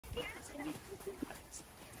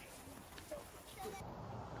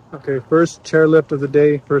Okay, first chairlift of the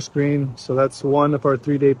day, first green. So that's one of our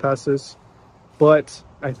 3-day passes. But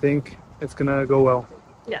I think it's gonna go well.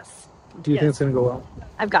 Yes. Do you think it's gonna go well?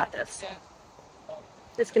 I've got this.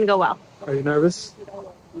 It's gonna go well. Are you nervous?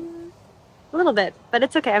 A little bit, but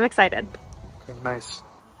it's okay. I'm excited. Okay, nice.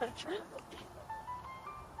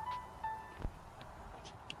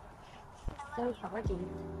 So hard.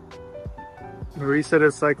 Marie said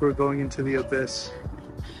it's like we're going into the abyss.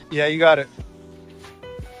 Yeah, you got it.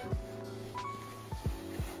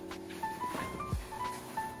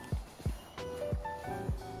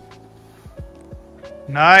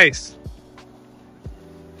 Nice.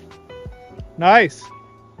 Nice.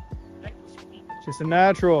 Just a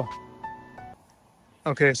natural.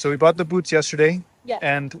 Okay, so we bought the boots yesterday. Yeah.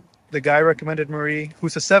 And the guy recommended Marie,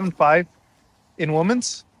 who's a 7'5" in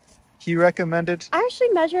women's. He recommended. I actually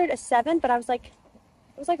measured a 7, but I was like,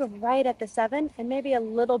 it was like right at the 7 and maybe a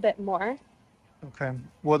little bit more. Okay.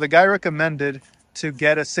 Well, the guy recommended to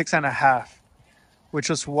get a 6.5, which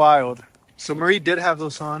was wild. So Marie did have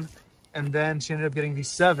those on, and then she ended up getting these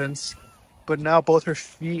 7s, but now both her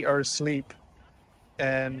feet are asleep,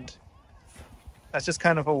 and that's just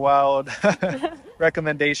kind of a wild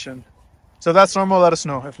recommendation. So that's normal. Let us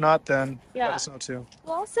know. If not, then let us know too.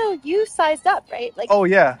 Well, also you sized up, right? Like. Oh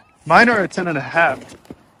yeah, mine are a 10.5.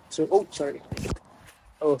 So sorry.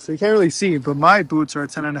 Oh, so you can't really see, but my boots are a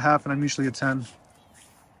 10.5, and I'm usually a 10.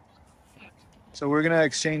 So we're gonna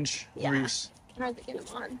exchange Marie's. Hard to get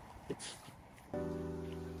them on.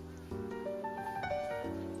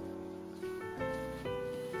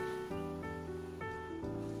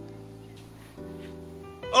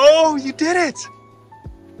 Oh, you did it!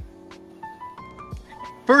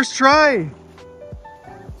 First try!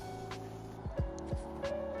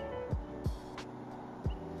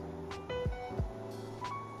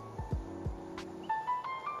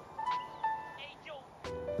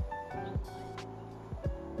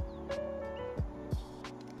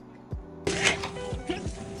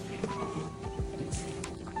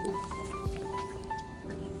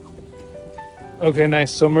 Okay,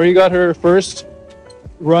 nice. So Marie got her first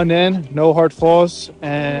run in, no hard falls,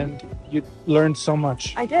 and you learned so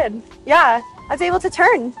much. I did. Yeah, I was able to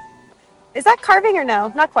turn. Is that carving or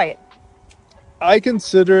no? Not quite. I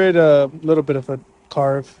consider it a little bit of a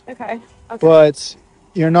carve. Okay. But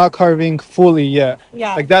you're not carving fully yet.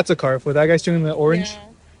 Yeah. Like that's a carve. What that guy's doing the orange? Yeah.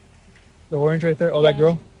 The orange right there? Oh, that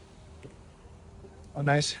girl? Oh,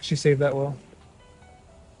 nice. She saved that well.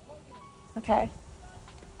 Okay.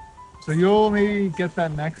 So you'll maybe get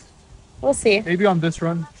that next. We'll see. Maybe on this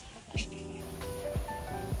run.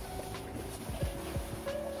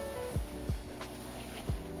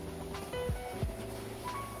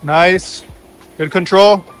 Nice. Good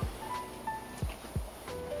control.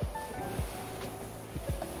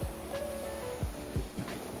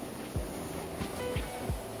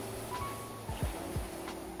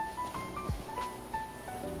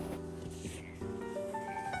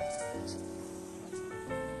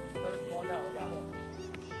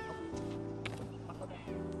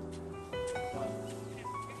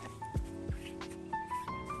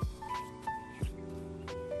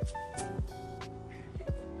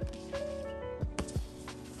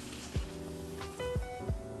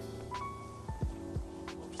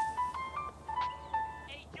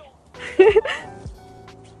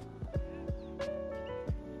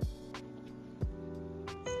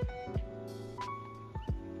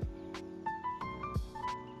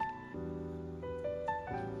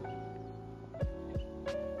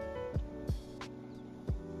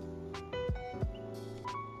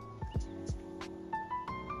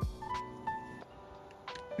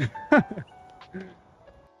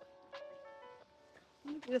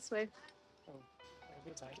 This way.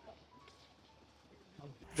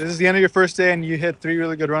 This is the end of your first day and you hit 3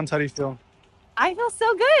 really good runs. How do you feel? I feel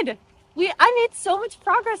so good. I made so much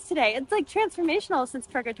progress today. It's like transformational since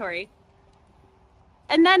purgatory.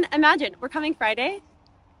 And then imagine, we're coming Friday.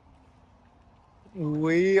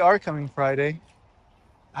 We are coming Friday.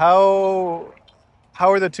 How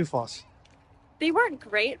are the 2 falls? They weren't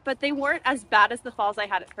great, but they weren't as bad as the falls I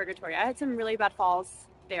had at purgatory. I had some really bad falls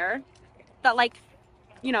there that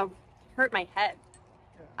hurt my head.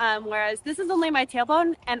 Whereas this is only my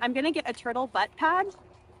tailbone, and I'm gonna get a turtle butt pad,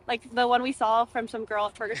 like the one we saw from some girl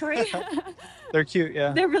at purgatory. They're cute,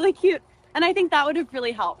 yeah. They're really cute, and I think that would have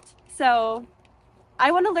really helped. So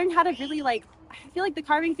I want to learn how to really I feel like the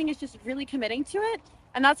carving thing is just really committing to it,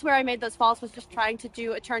 and that's where I made those falls, was just trying to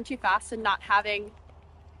do a turn too fast and not having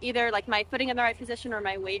either like my footing in the right position or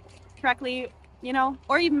my weight correctly,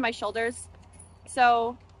 or even my shoulders.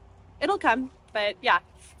 So it'll come, but yeah,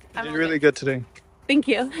 You did really good today. Thank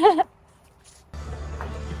you.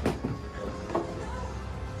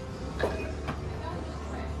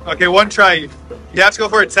 Okay, one try. You have to go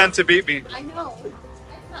for a 10 to beat me. I know.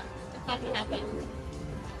 That's not happen.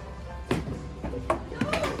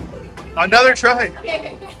 Another try.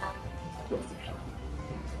 Okay.